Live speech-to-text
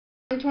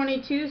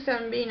22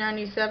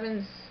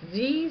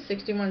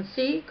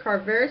 7b97z61c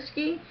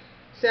Kavrayskiy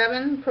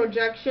VII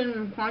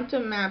projection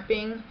quantum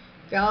mapping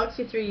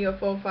Galaxy 3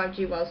 UFO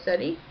 5G Wow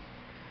Seti.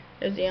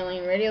 There's the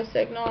alien radio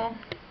signal.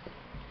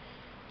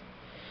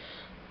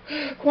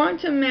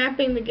 Quantum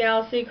mapping the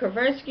galaxy,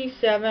 Kavrayskiy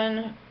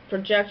VII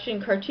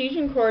projection,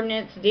 Cartesian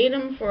coordinates,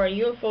 datum for a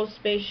UFO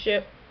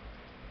spaceship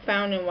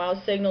found in Wow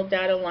signal,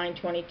 data line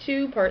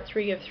 22, part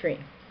 3 of 3.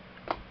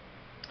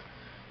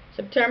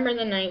 September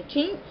the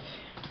 19th,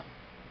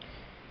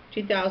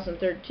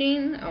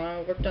 2013.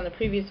 Worked on the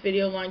previous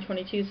video, line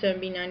 22,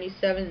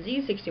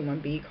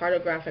 7b97z61b,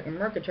 Cartographic and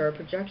Mercator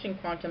projection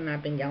quantum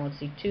mapping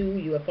Galaxy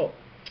 2 UFO.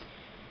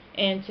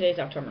 And today's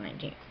October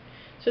 19th.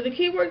 So the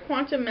keyword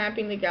quantum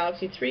mapping the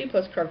Galaxy 3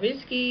 plus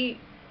Kavrayskiy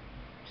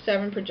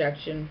VII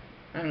projection.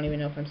 I don't even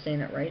know if I'm saying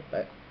that right,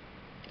 but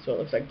that's what it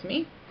looks like to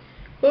me.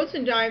 Quotes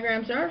and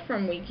diagrams are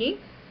from wiki.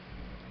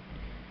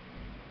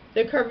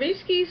 The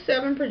Kavrayskiy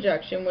VII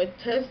projection with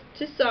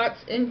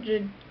Tissot's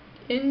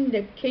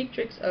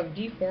indicatrix of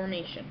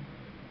deformation.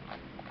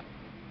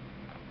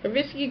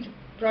 Kavrayskiy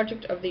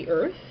project of the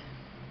Earth.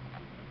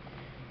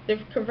 The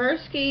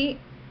Kavrayskiy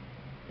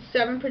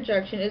VII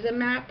projection is a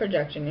map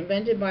projection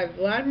invented by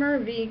Vladimir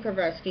V.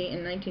 Kavrayskiy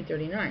in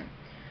 1939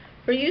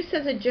 for use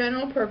as a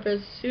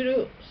general-purpose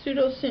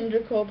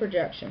pseudocylindrical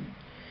projection.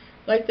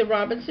 Like the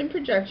Robinson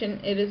projection,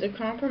 it is a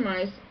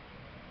compromise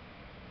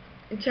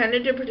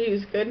intended to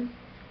produce good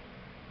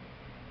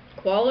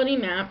quality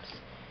maps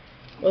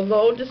with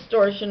low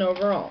distortion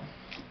overall.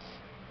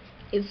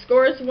 It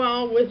scores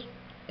well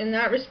in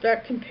that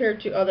respect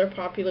compared to other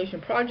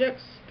population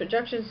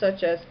projections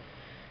such as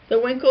the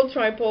Winkel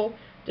tripole,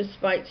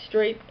 despite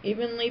straight,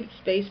 evenly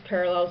spaced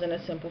parallels in a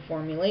simple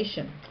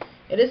formulation.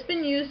 It has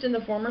been used in the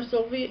former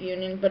Soviet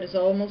Union, but is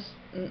almost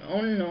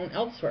unknown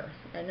elsewhere.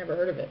 I'd never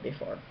heard of it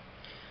before.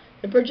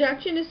 The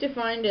projection is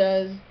defined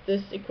as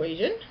this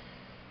equation,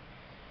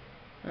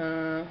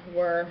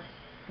 where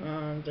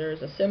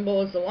there's a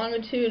symbol is the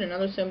longitude,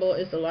 another symbol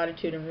is the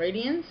latitude in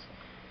radians.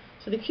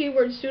 So the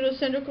keyword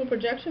pseudocylindrical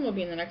projection will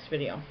be in the next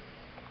video.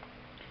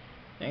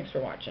 Thanks for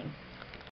watching.